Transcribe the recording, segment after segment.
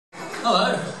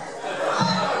Hello.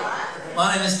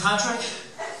 My name is Patrick.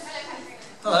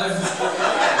 Hello.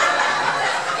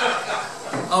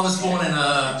 I was born in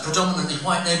a predominantly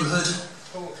white neighbourhood,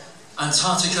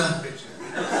 Antarctica.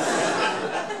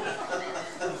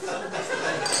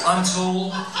 I'm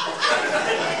tall.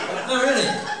 No, really.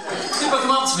 People come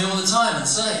up to me all the time and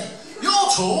say, "You're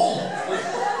tall."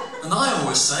 And I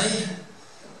always say,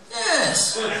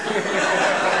 "Yes."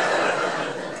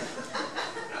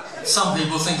 Some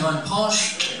people think I'm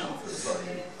posh.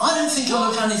 I don't think I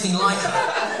look anything like her.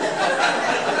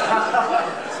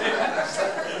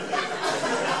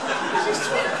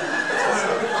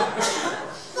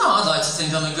 No, I'd like to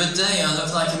think on a good day I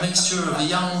look like a mixture of a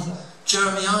young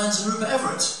Jeremy Irons and Rupert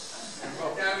Everett.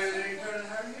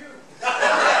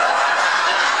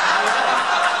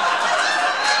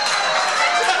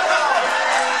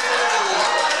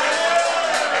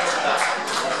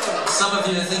 Some of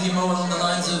you are thinking more along the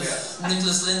lines of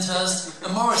Nicholas Lyndhurst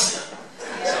and Morrissey.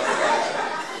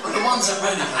 But the ones that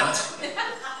really hurt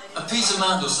are Peter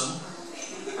Mandelson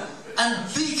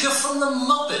and Beaker from the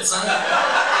Muppets.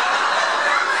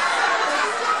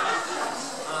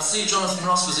 I see Jonathan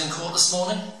Ross was in court this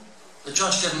morning. The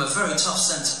judge gave him a very tough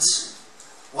sentence.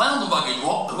 Wound the rugged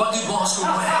rascal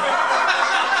where?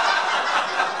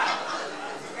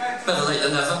 Better late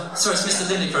than never. Sorry, it's Mr.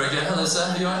 Lineker again. Hello, sir.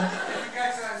 Are you all right?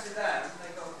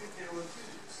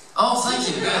 Oh, thank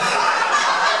you.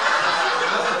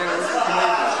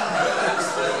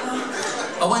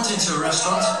 I went into a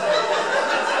restaurant.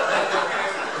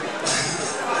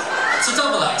 It's a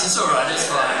double act, it's alright, it's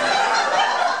fine.